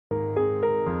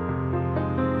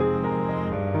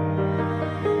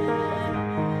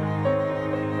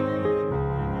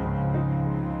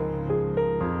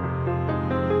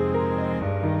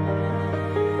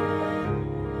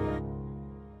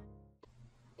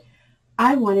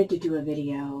I wanted to do a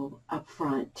video up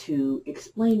front to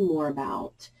explain more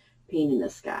about painting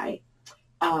this guy.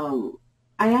 I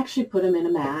actually put him in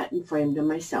a mat and framed him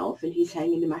myself, and he's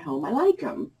hanging in my home. I like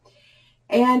him.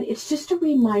 And it's just a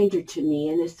reminder to me,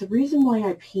 and it's the reason why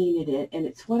I painted it, and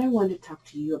it's what I wanted to talk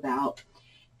to you about.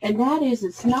 And that is,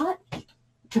 it's not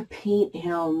to paint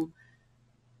him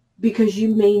because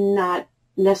you may not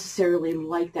necessarily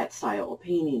like that style of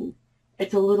painting.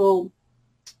 It's a little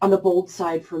on the bold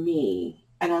side for me,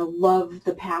 and I love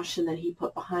the passion that he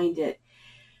put behind it.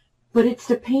 But it's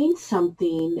to paint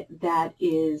something that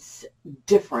is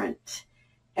different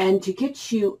and to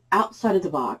get you outside of the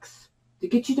box, to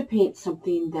get you to paint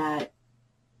something that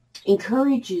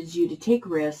encourages you to take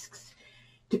risks,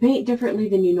 to paint differently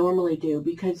than you normally do,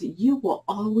 because you will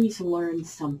always learn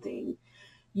something.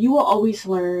 You will always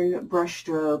learn brush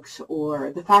strokes,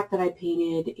 or the fact that I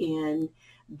painted in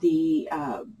the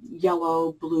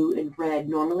yellow, blue, and red.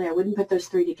 Normally I wouldn't put those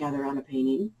three together on a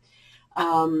painting.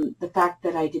 The fact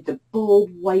that I did the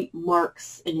bold white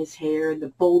marks in his hair and the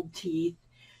bold teeth.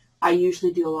 I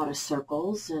usually do a lot of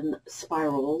circles and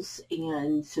spirals,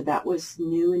 and so that was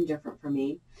new and different for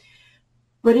me.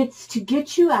 But it's to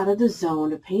get you out of the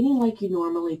zone of painting like you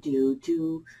normally do,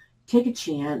 to take a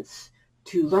chance,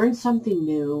 to learn something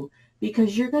new,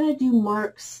 because you're going to do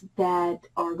marks that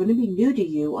are going to be new to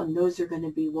you, and those are going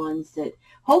to be ones that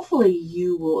hopefully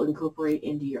you will incorporate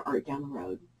into your art down the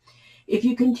road. If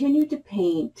you continue to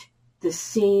paint the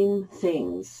same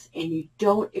things and you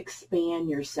don't expand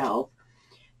yourself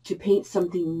to paint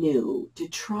something new, to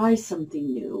try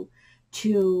something new,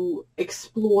 to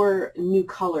explore new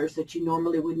colors that you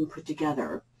normally wouldn't put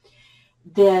together,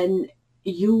 then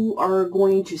you are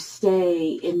going to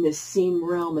stay in the same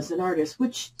realm as an artist,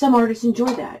 which some artists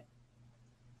enjoy that.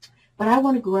 But I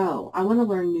want to grow. I want to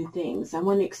learn new things. I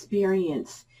want to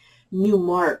experience new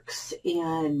marks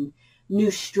and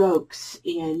new strokes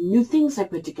and new things I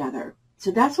put together. So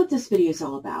that's what this video is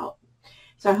all about.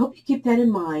 So I hope you keep that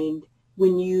in mind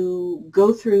when you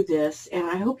go through this, and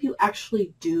I hope you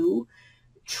actually do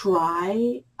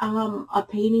try a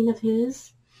painting of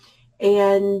his,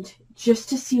 and just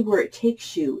to see where it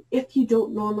takes you if you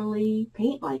don't normally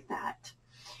paint like that,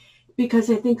 because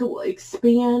I think it will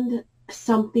expand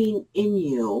something in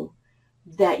you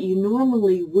that you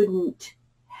normally wouldn't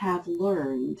have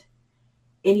learned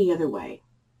any other way.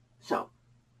 So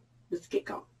let's get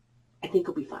going. I think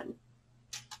it'll be fun.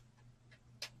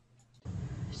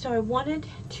 So I wanted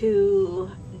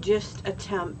to just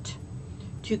attempt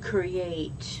to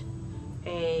create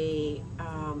a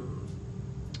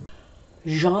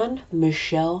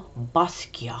Jean-Michel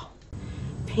Basquiat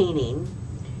painting,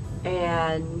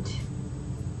 and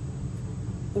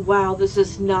while this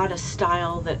is not a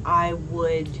style that I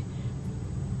would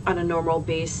on a normal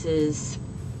basis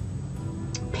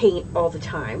paint all the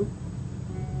time,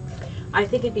 I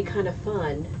think it'd be kind of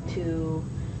fun to,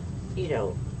 you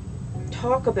know,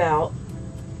 talk about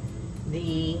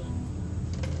the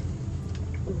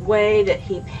way that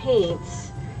he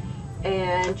paints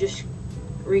and just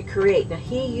recreate. Now,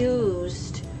 he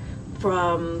used,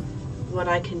 from what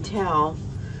I can tell,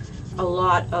 a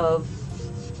lot of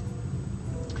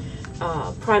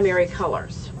primary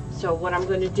colors. So what I'm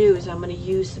going to do is I'm going to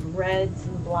use some reds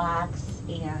and blacks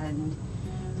and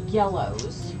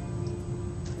yellows,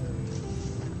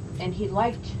 and he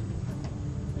liked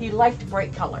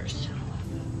bright colors.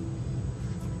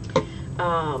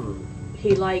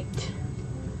 He liked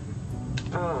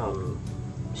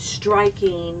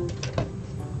striking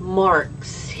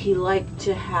marks. He liked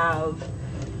to have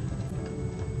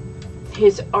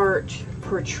his art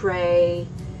portray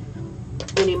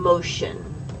an emotion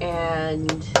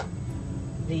and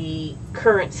the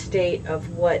current state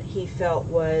of what he felt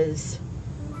was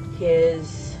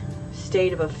his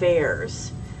state of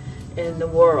affairs in the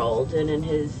world and in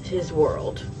his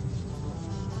world.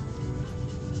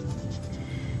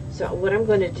 So what I'm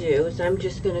going to do is I'm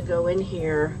just going to go in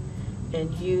here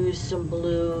and use some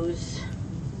blues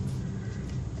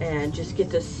and just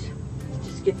get this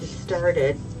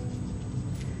started.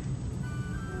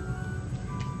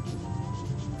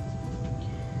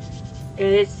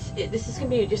 And this is going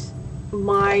to be just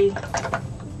my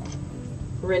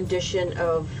rendition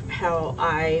of how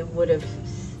I would have,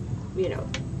 you know,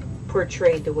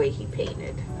 portrayed the way he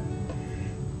painted.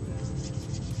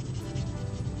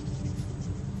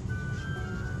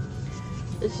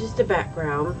 This is the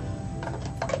background.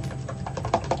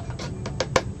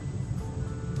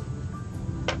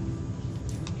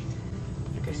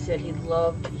 Like I said, he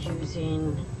loved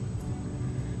using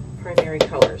primary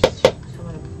colors. So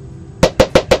I'm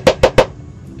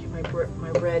gonna get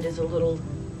my red is a little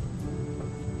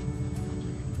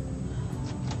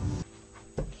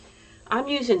I'm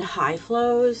using high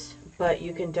flows, but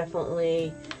you can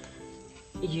definitely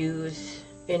use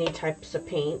any types of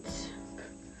paints.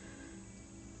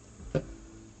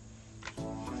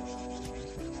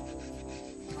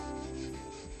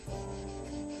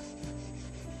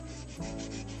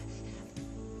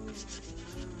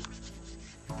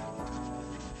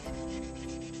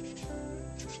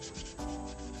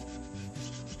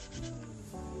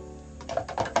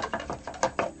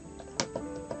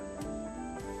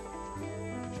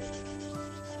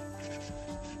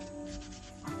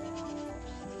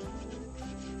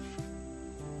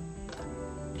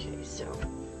 So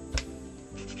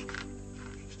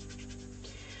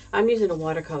I'm using a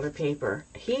watercolor paper.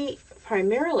 He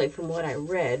primarily, from what I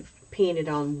read, painted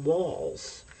on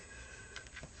walls.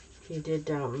 He did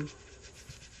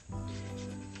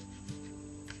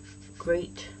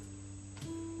great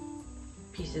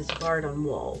pieces of art on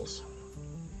walls.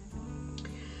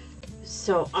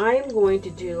 So I'm going to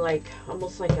do like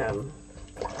almost like a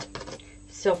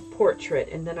self-portrait,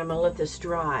 and then I'm gonna let this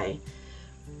dry.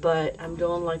 But I'm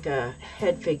doing like a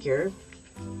head figure.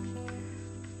 I'm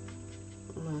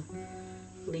gonna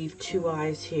leave 2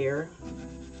 eyes here,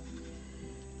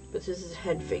 but this is a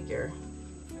head figure.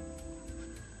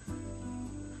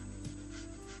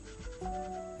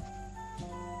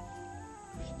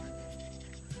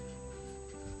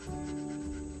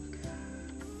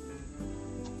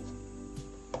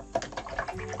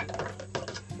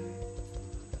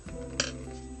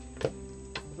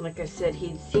 Like I said,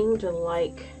 he seemed to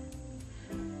like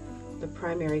the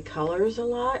primary colors a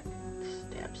lot.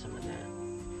 Stab some of that.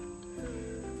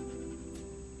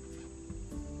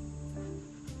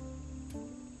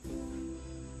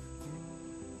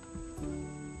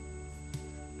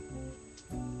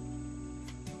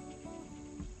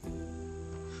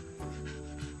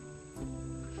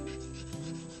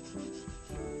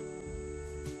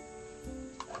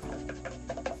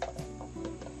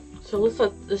 So let's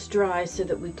let this dry so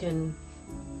that we can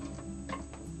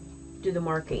do the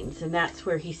markings, and that's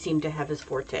where he seemed to have his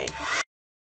forte.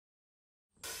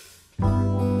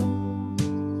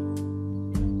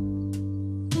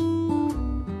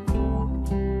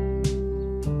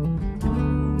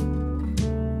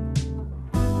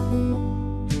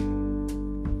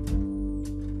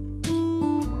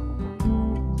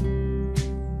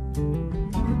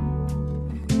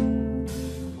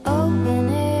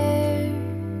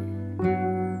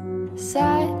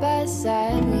 Side by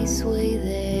side we sway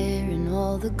there in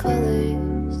all the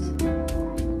colors.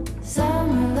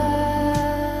 Summer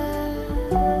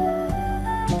love,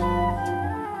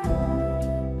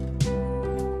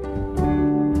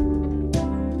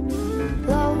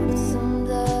 lonesome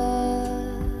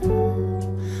dove,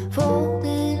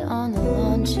 folded on the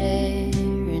lawn chair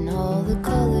in all the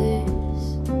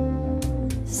colors.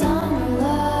 Summer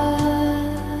love.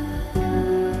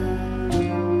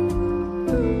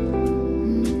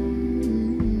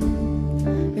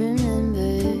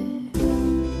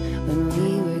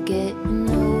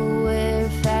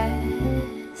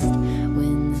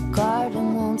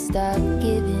 Stop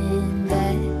giving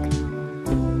back.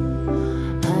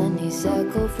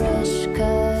 Honeysuckle, fresh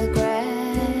cut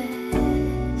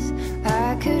grass.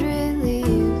 I could really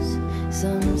use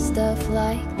some stuff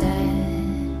like that.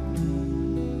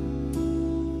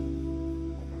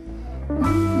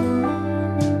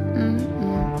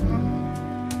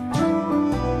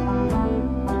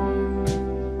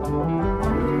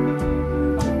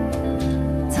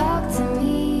 Talk to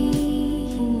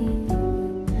me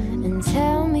and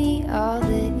tell me all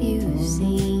that you've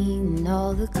seen,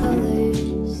 all the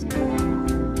colors.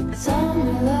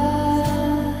 Summer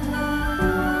love,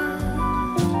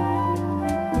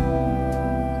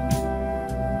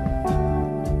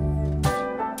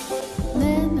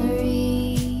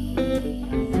 memories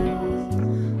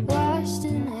washed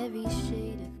in every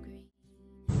shade of green.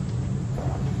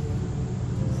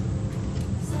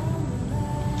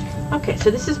 Okay, so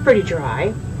this is pretty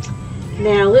dry.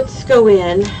 Now let's go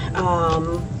in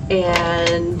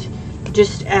and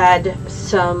just add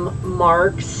some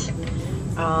marks.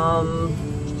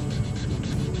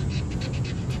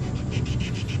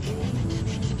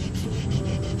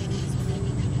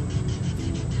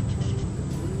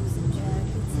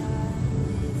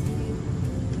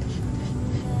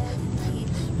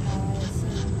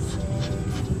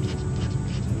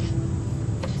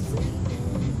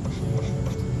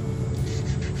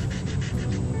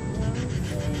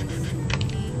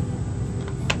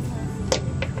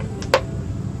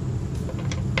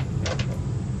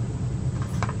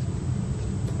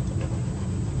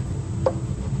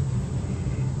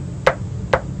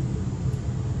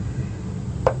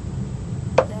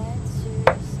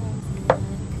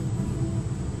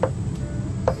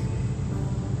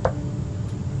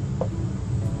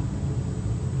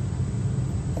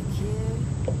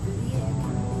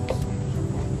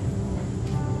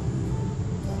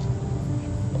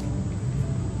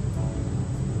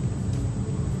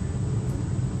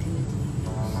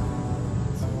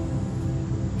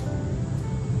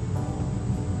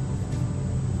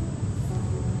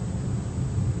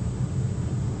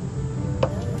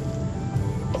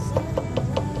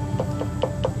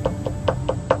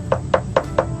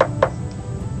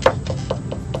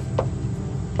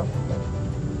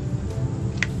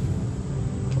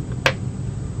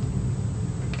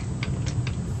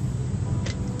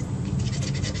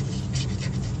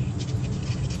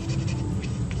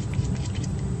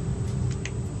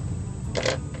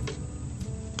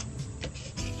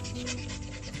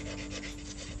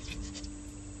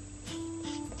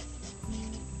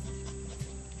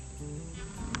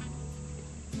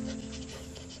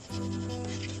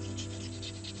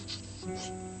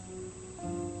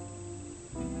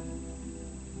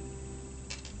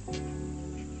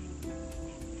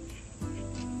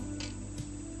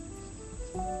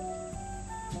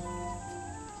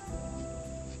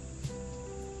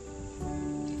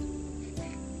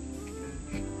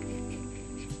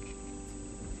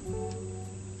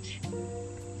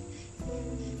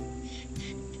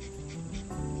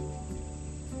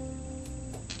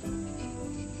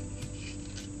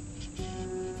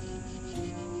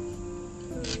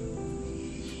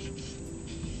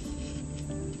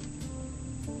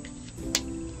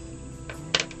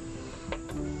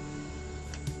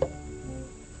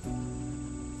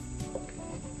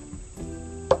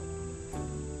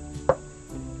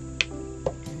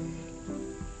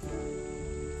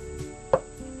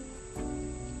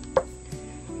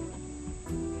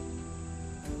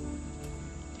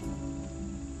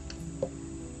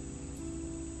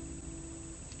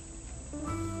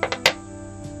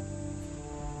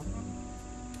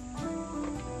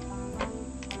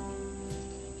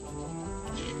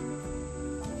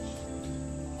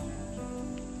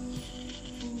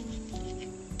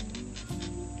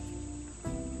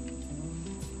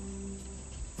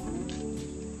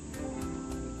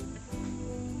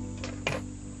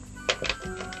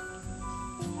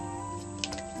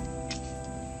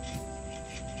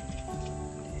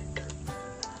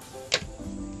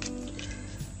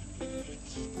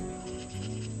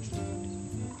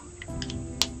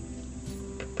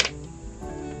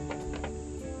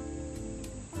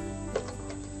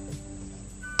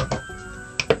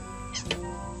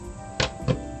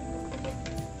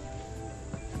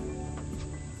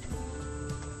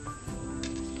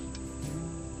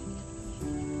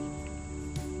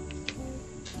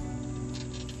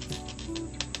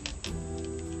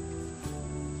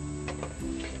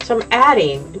 So I'm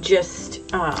adding just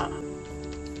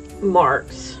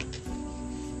marks.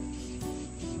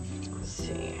 Let's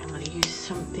see, I'm going to use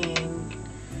something.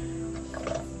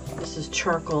 This is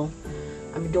charcoal.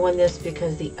 I'm doing this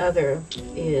because the other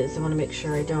is, I want to make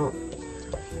sure I don't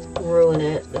ruin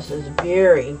it. This is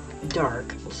very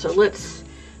dark. So let's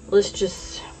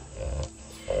just,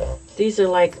 these are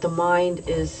like the mind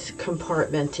is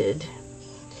compartmented.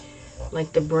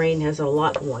 Like the brain has a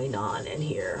lot going on in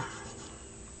here.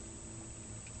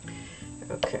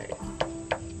 Okay.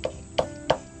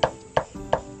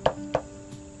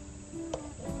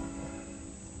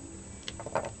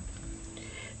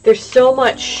 There's so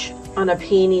much on a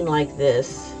painting like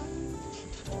this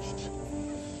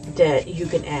that you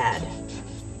can add.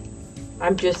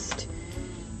 I'm just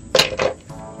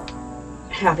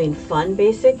having fun,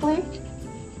 basically.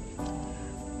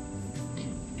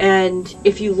 And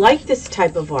if you like this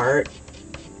type of art,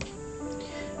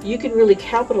 you can really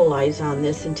capitalize on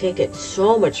this and take it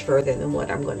so much further than what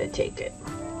I'm going to take it.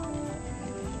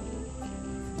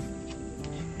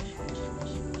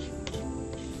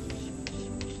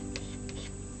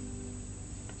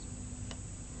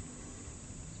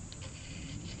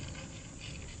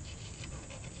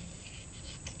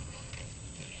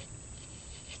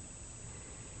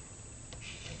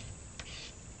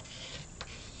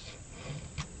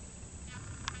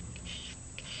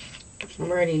 I'm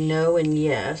already no and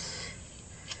yes,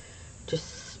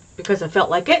 just because I felt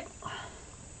like it.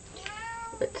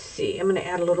 Let's see, I'm going to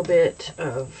add a little bit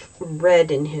of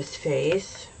red in his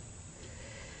face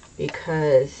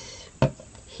because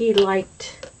he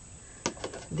liked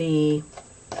the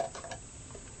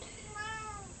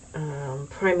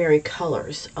primary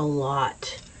colors a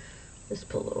lot. Let's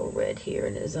put a little red here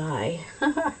in his eye.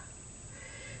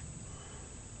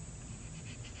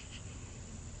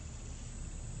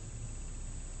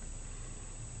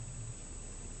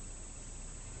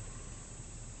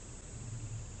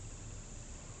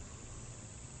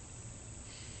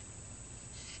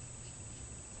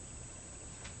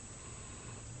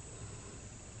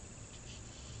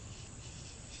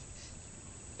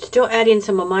 Still adding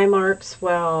some of my marks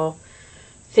while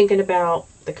thinking about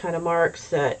the kind of marks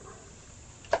that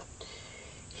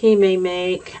he may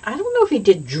make. I don't know if he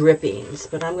did drippings,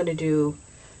 but I'm going to do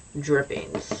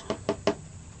drippings.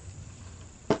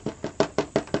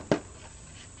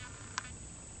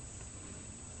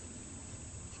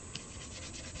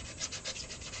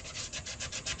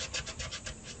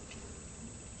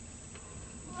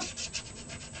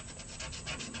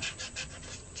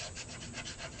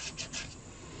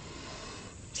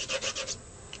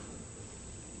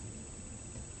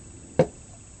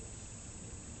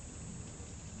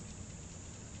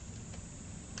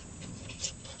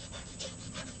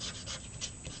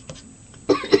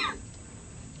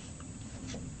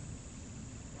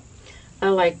 I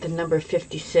like the number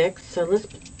 56, so let's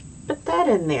put that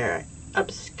in there.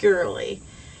 obscurely.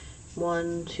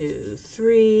 1, 2,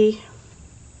 3.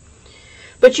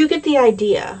 But you get the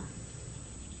idea.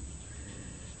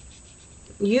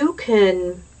 You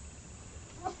can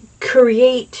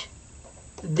create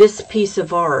this piece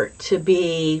of art to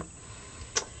be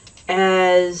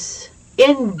as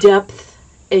in-depth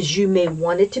as you may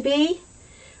want it to be,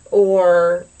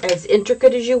 or as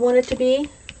intricate as you want it to be.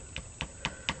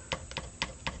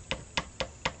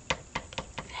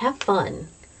 Have fun.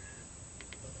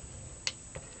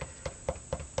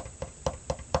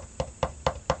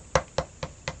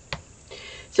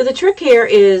 So the trick here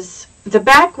is, the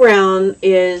background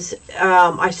is,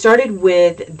 I started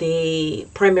with the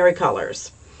primary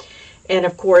colors. And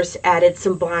of course added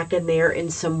some black in there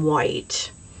and some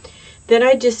white. Then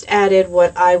I just added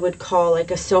what I would call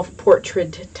like a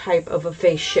self-portrait type of a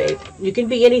face shape. You can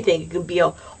be anything. It can be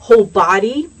a whole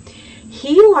body.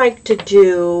 He liked to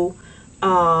do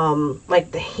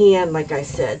like the hand, like I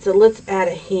said. So let's add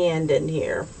a hand in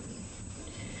here.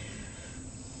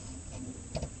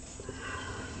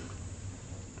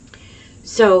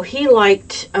 So he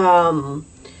liked adding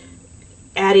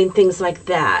things like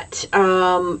that.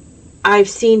 I've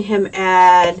seen him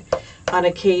add on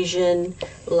occasion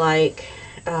like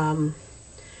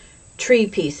tree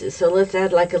pieces. So let's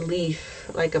add like a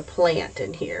leaf, like a plant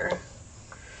in here.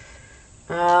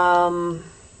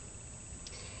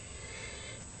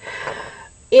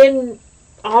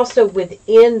 Also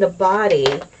within the body,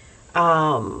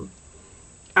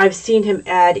 I've seen him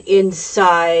add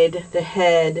inside the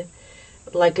head,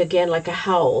 like again, like a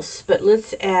house. But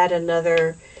let's add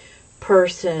another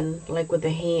person, like with a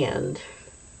hand.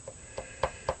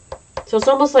 So it's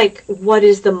almost like, what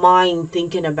is the mind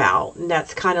thinking about? And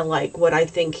that's kind of like what I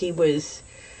think he was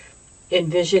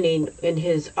envisioning in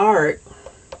his art.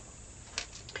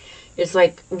 It's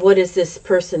like, what is this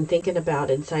person thinking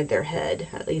about inside their head?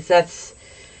 At least that's,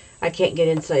 I can't get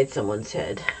inside someone's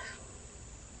head.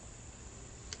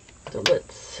 So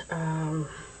let's,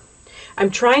 I'm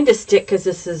trying to stick, because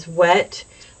this is wet,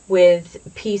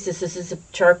 with pieces. This is a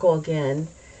charcoal again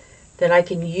that I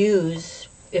can use.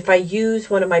 If I use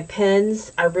one of my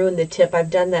pens, I ruin the tip. I've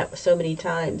done that so many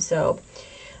times. So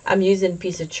I'm using a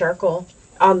piece of charcoal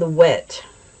on the wet.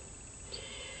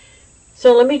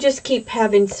 So let me just keep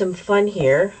having some fun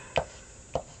here.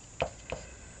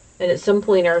 And at some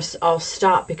point I'll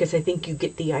stop, because I think you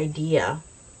get the idea.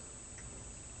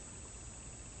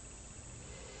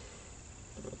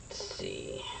 Let's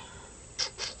see.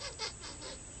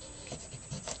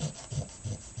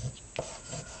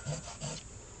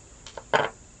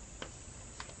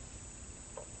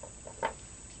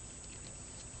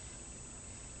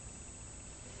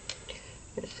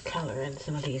 Let's color in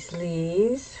some of these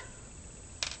leaves.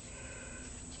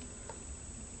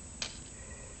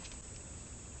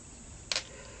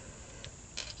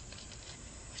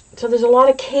 So there's a lot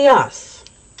of chaos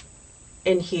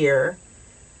in here.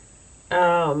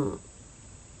 But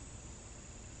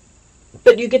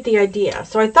you get the idea.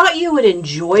 So I thought you would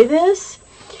enjoy this.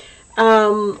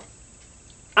 The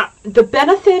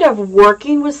benefit of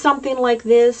working with something like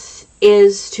this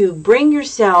is to bring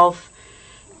yourself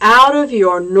out of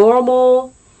your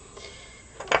normal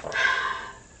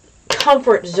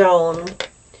comfort zone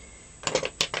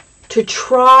to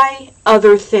try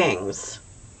other things.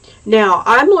 Now,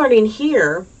 I'm learning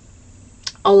here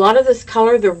a lot of this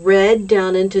color, the red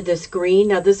down into this green.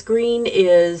 Now, this green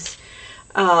is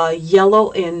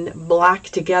yellow and black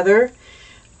together.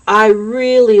 I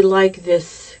really like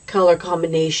this color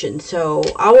combination, so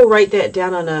I will write that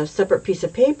down on a separate piece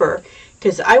of paper,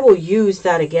 because I will use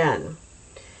that again.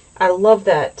 I love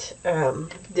that,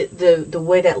 the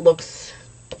way that looks,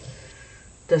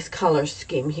 this color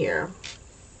scheme here.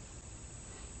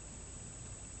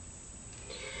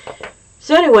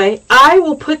 So anyway, I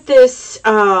will put this,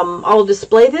 I'll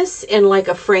display this in like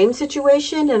a frame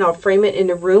situation, and I'll frame it in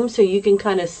a room so you can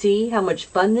kind of see how much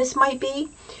fun this might be.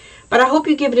 But I hope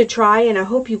you give it a try, and I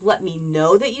hope you let me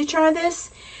know that you try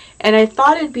this. And I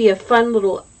thought it'd be a fun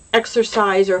little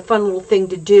exercise or a fun little thing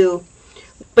to do,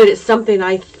 but it's something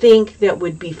I think that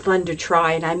would be fun to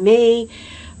try. And I may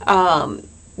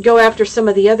go after some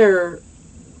of the other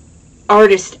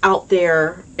artists out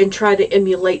there and try to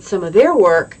emulate some of their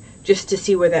work, just to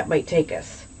see where that might take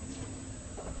us.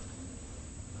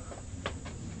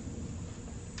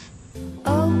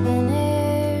 Open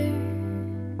air,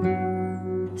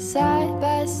 side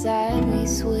by side we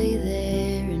sway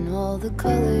there in all the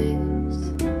colors.